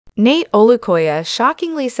Nayte Olukoya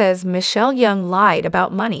shockingly says Michelle Young lied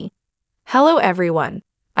about money. Hello everyone.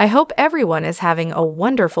 I hope everyone is having a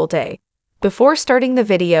wonderful day. Before starting the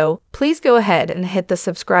video, please go ahead and hit the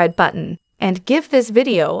subscribe button and give this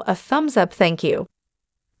video a thumbs up. Thank you.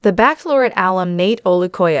 The Bachelor alum Nayte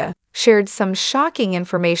Olukoya shared some shocking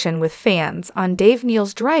information with fans on Dave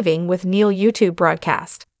Neal's Driving with Neal YouTube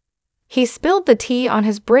broadcast. He spilled the tea on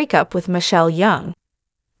his breakup with Michelle Young.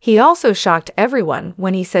 He also shocked everyone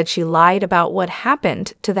when he said she lied about what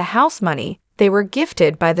happened to the house money they were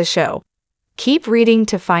gifted by the show. Keep reading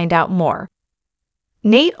to find out more.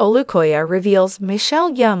 Nayte Olukoya reveals Michelle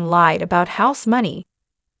Young lied about house money.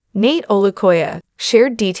 Nayte Olukoya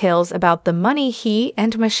shared details about the money he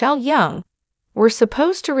and Michelle Young were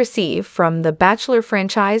supposed to receive from the Bachelor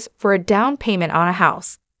franchise for a down payment on a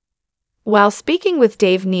house. While speaking with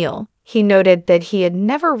Dave Neal, he noted that he had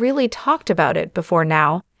never really talked about it before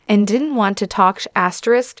now and didn't want to talk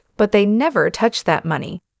but they never touched that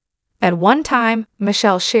money. At one time,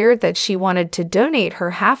 Michelle shared that she wanted to donate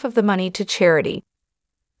her half of the money to charity.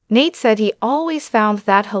 Nayte said he always found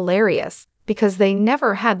that hilarious because they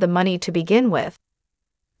never had the money to begin with.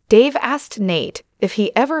 Dave asked Nayte if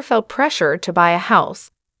he ever felt pressure to buy a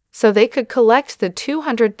house so they could collect the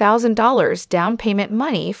 $200,000 down payment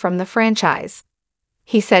money from the franchise.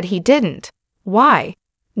 He said he didn't. Why?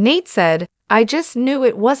 Nayte said, "I just knew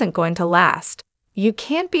it wasn't going to last. You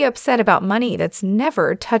can't be upset about money that's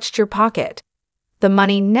never touched your pocket. The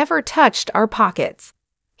money never touched our pockets."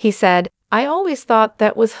 He said, "I always thought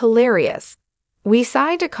that was hilarious. We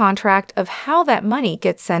signed a contract of how that money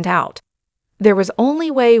gets sent out. There was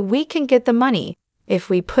only way we can get the money if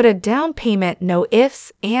we put a down payment, no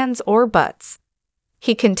ifs, ands, or buts."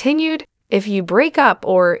 He continued, "If you break up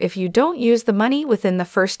or if you don't use the money within the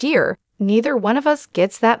first year, neither one of us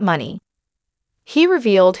gets that money." He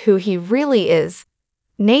revealed who he really is.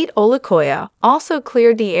 Nayte Olukoya also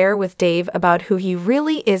cleared the air with Dave about who he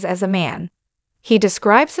really is as a man. He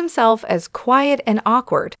describes himself as quiet and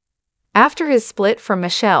awkward. After his split from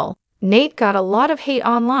Michelle, Nayte got a lot of hate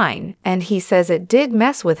online, and he says it did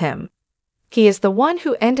mess with him. He is the one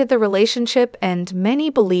who ended the relationship, and many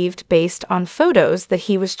believed based on photos that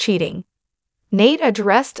he was cheating. Nayte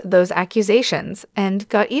addressed those accusations and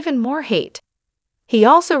got even more hate. He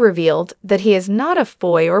also revealed that he is not a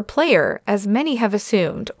boy or player as many have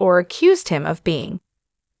assumed or accused him of being.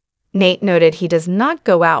 Nayte noted he does not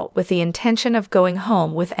go out with the intention of going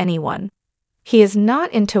home with anyone. He is not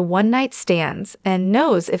into one-night stands and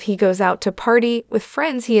knows if he goes out to party with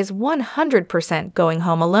friends he is 100% going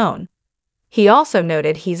home alone. He also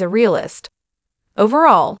noted he's a realist.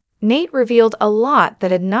 Overall, Nayte revealed a lot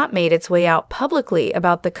that had not made its way out publicly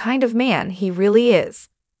about the kind of man he really is.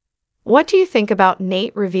 What do you think about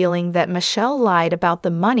Nayte revealing that Michelle lied about the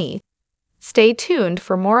money? Stay tuned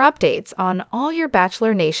for more updates on all your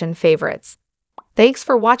Bachelor Nation favorites. Thanks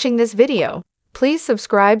for watching this video. Please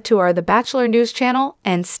subscribe to our The Bachelor News channel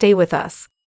and stay with us.